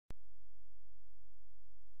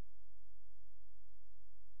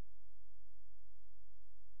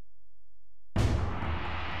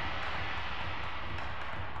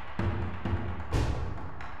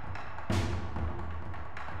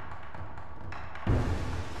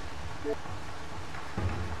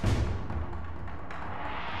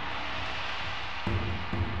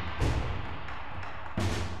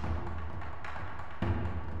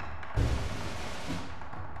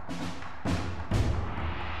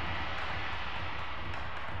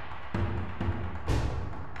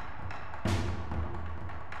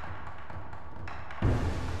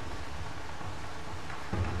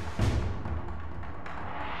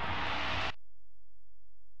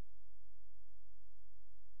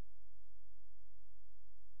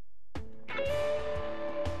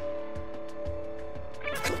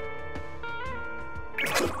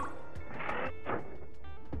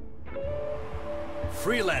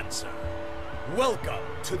Freelancer, welcome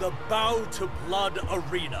to the Bow to Blood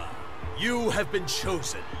Arena. You have been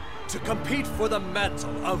chosen to compete for the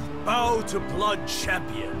mantle of Bow to Blood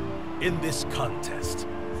Champion. In this contest,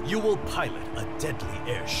 you will pilot a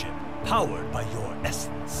deadly airship powered by your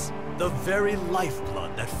essence, the very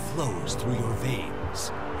lifeblood that flows through your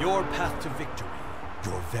veins. Your path to victory,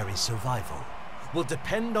 your very survival, will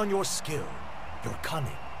depend on your skill, your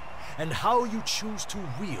cunning, and how you choose to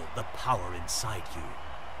wield the power inside you.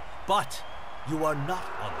 But you are not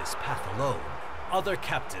on this path alone. Other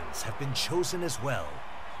captains have been chosen as well,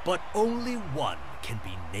 but only one can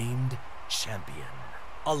be named champion.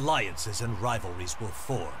 Alliances and rivalries will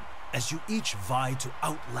form as you each vie to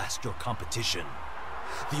outlast your competition.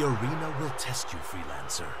 The arena will test you,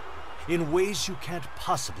 Freelancer, in ways you can't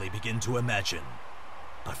possibly begin to imagine.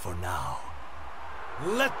 But for now,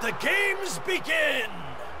 let the games begin!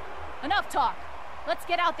 Enough talk. Let's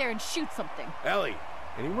get out there and shoot something. Ellie,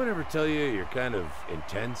 anyone ever tell you you're kind of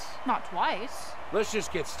intense? Not twice. Let's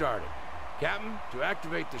just get started. Captain, to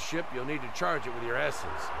activate the ship, you'll need to charge it with your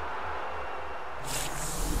essence.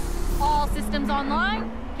 All systems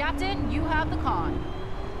online. Captain, you have the con.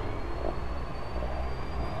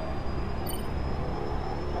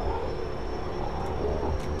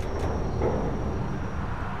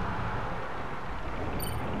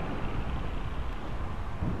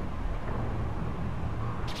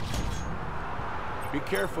 Be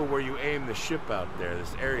careful where you aim the ship out there.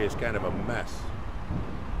 This area is kind of a mess.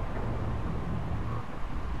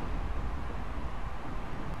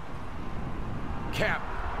 Cap,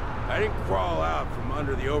 I didn't crawl out from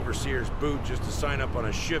under the Overseer's boot just to sign up on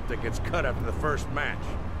a ship that gets cut after the first match.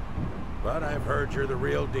 But I've heard you're the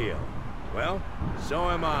real deal. Well, so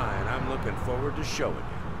am I, and I'm looking forward to showing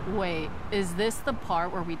you. Wait, is this the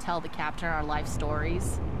part where we tell the captain our life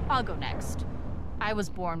stories? I'll go next. I was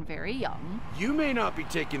born very young. You may not be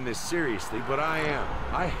taking this seriously, but I am.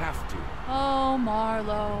 I have to. Oh,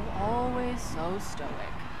 Marlowe, always so stoic.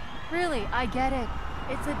 Really, I get it.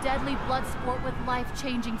 It's a deadly blood sport with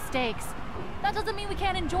life-changing stakes. That doesn't mean we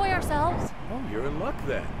can't enjoy ourselves. Oh, you're in luck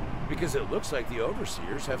then. Because it looks like the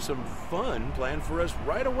Overseers have some fun planned for us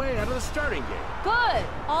right away out of the starting gate. Good!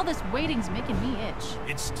 All this waiting's making me itch.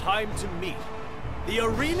 It's time to meet the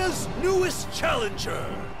arena's newest challenger.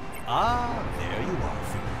 Ah, there you are,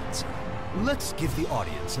 Freelancer. Let's give the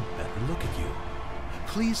audience a better look at you.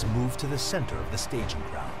 Please move to the center of the staging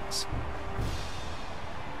grounds.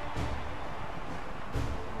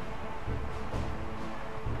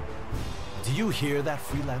 Do you hear that,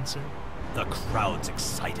 Freelancer? The crowd's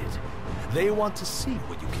excited. They want to see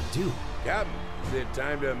what you can do. Captain, is it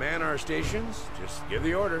time to man our stations? Just give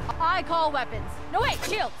the order. I call weapons. No, wait,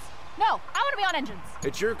 shields. No, I want to be on engines.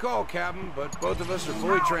 It's your call, Captain, but both of us are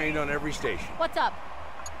fully trained on every station. What's up?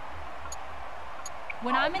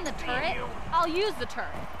 When I'm in the turret, I'll use the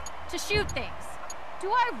turret to shoot things. Do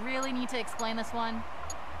I really need to explain this one?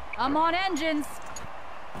 I'm on engines.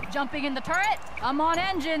 Jumping in the turret, I'm on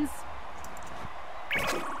engines.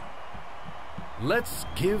 Let's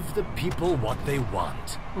give the people what they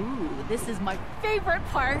want. Ooh, this is my favorite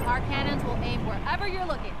part. Our cannons will aim wherever you're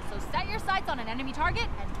looking, so set your sights on an enemy target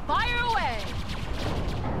and fire away!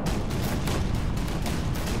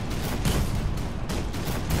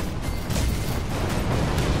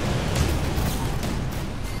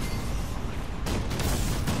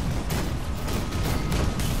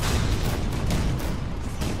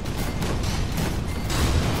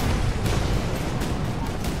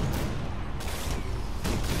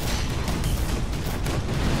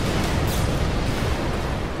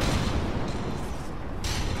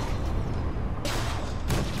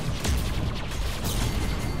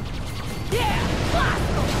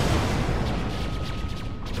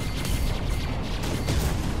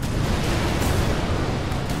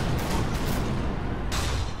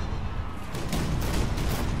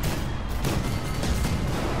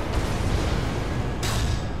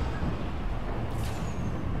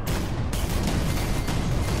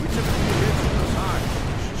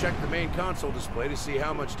 the main console display to see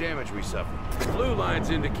how much damage we suffer. The blue lines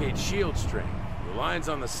indicate shield strength. The lines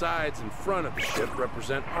on the sides and front of the ship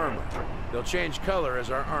represent armor. They'll change color as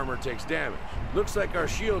our armor takes damage. Looks like our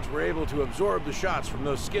shields were able to absorb the shots from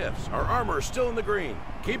those skiffs. Our armor is still in the green.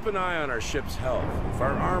 Keep an eye on our ship's health. If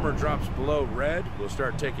our armor drops below red, we'll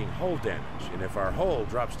start taking hull damage. And if our hull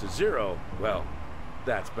drops to 0, well,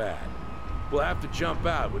 that's bad. We'll have to jump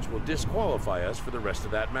out, which will disqualify us for the rest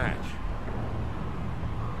of that match.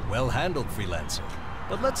 Well handled, Freelancer.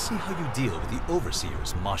 But let's see how you deal with the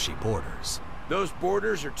Overseer's Mashi boarders. Those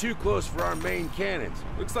boarders are too close for our main cannons.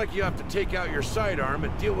 Looks like you have to take out your sidearm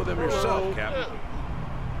and deal with them yourself, Captain.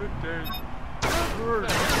 Good day.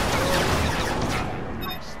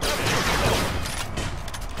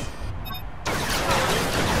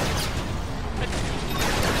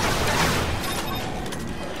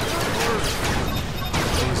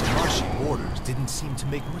 Those Mashi boarders didn't seem to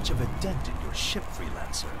make much of a dent in your ship,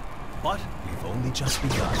 Freelancer. But we've only just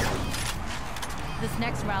begun. This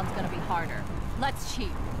next round's gonna be harder. Let's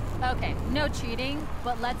cheat. Okay, no cheating,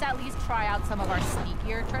 but let's at least try out some of our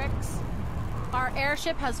sneakier tricks. Our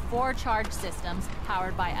airship has 4 charge systems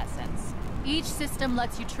powered by Essence. Each system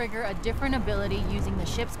lets you trigger a different ability using the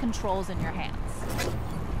ship's controls in your hands.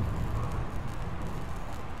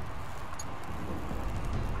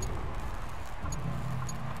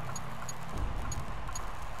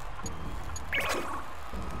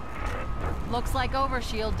 Looks like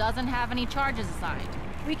Overshield doesn't have any charges assigned.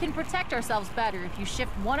 We can protect ourselves better if you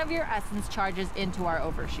shift one of your Essence charges into our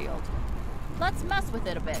Overshield. Let's mess with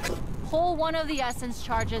it a bit. Pull one of the Essence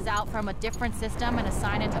charges out from a different system and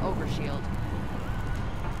assign it to Overshield.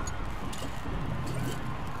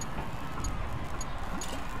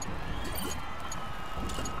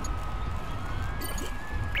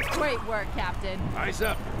 Great work, Captain. Eyes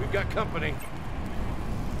up, we've got company.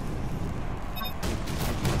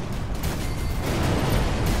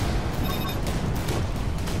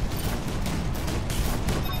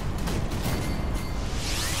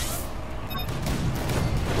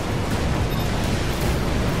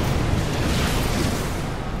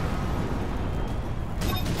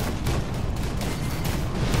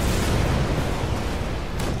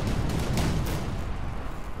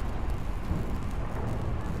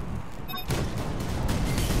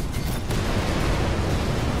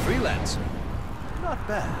 Freelancer. Not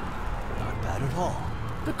bad. Not bad at all.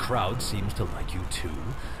 The crowd seems to like you too,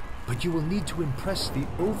 but you will need to impress the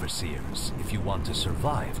Overseers if you want to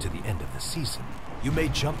survive to the end of the season. You may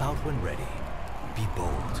jump out when ready. Be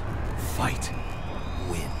bold. Fight.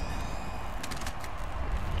 Win.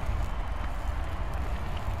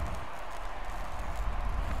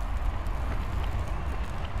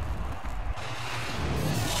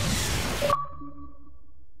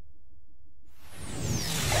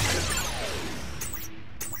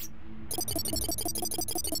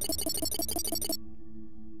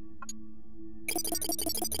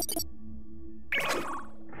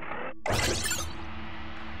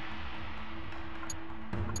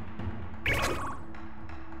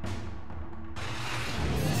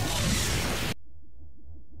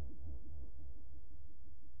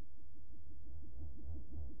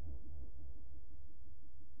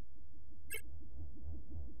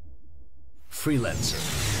 Freelancer,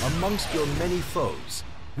 amongst your many foes,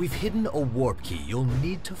 we've hidden a warp key you'll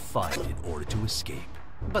need to find in order to escape.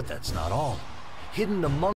 But that's not all. Hidden among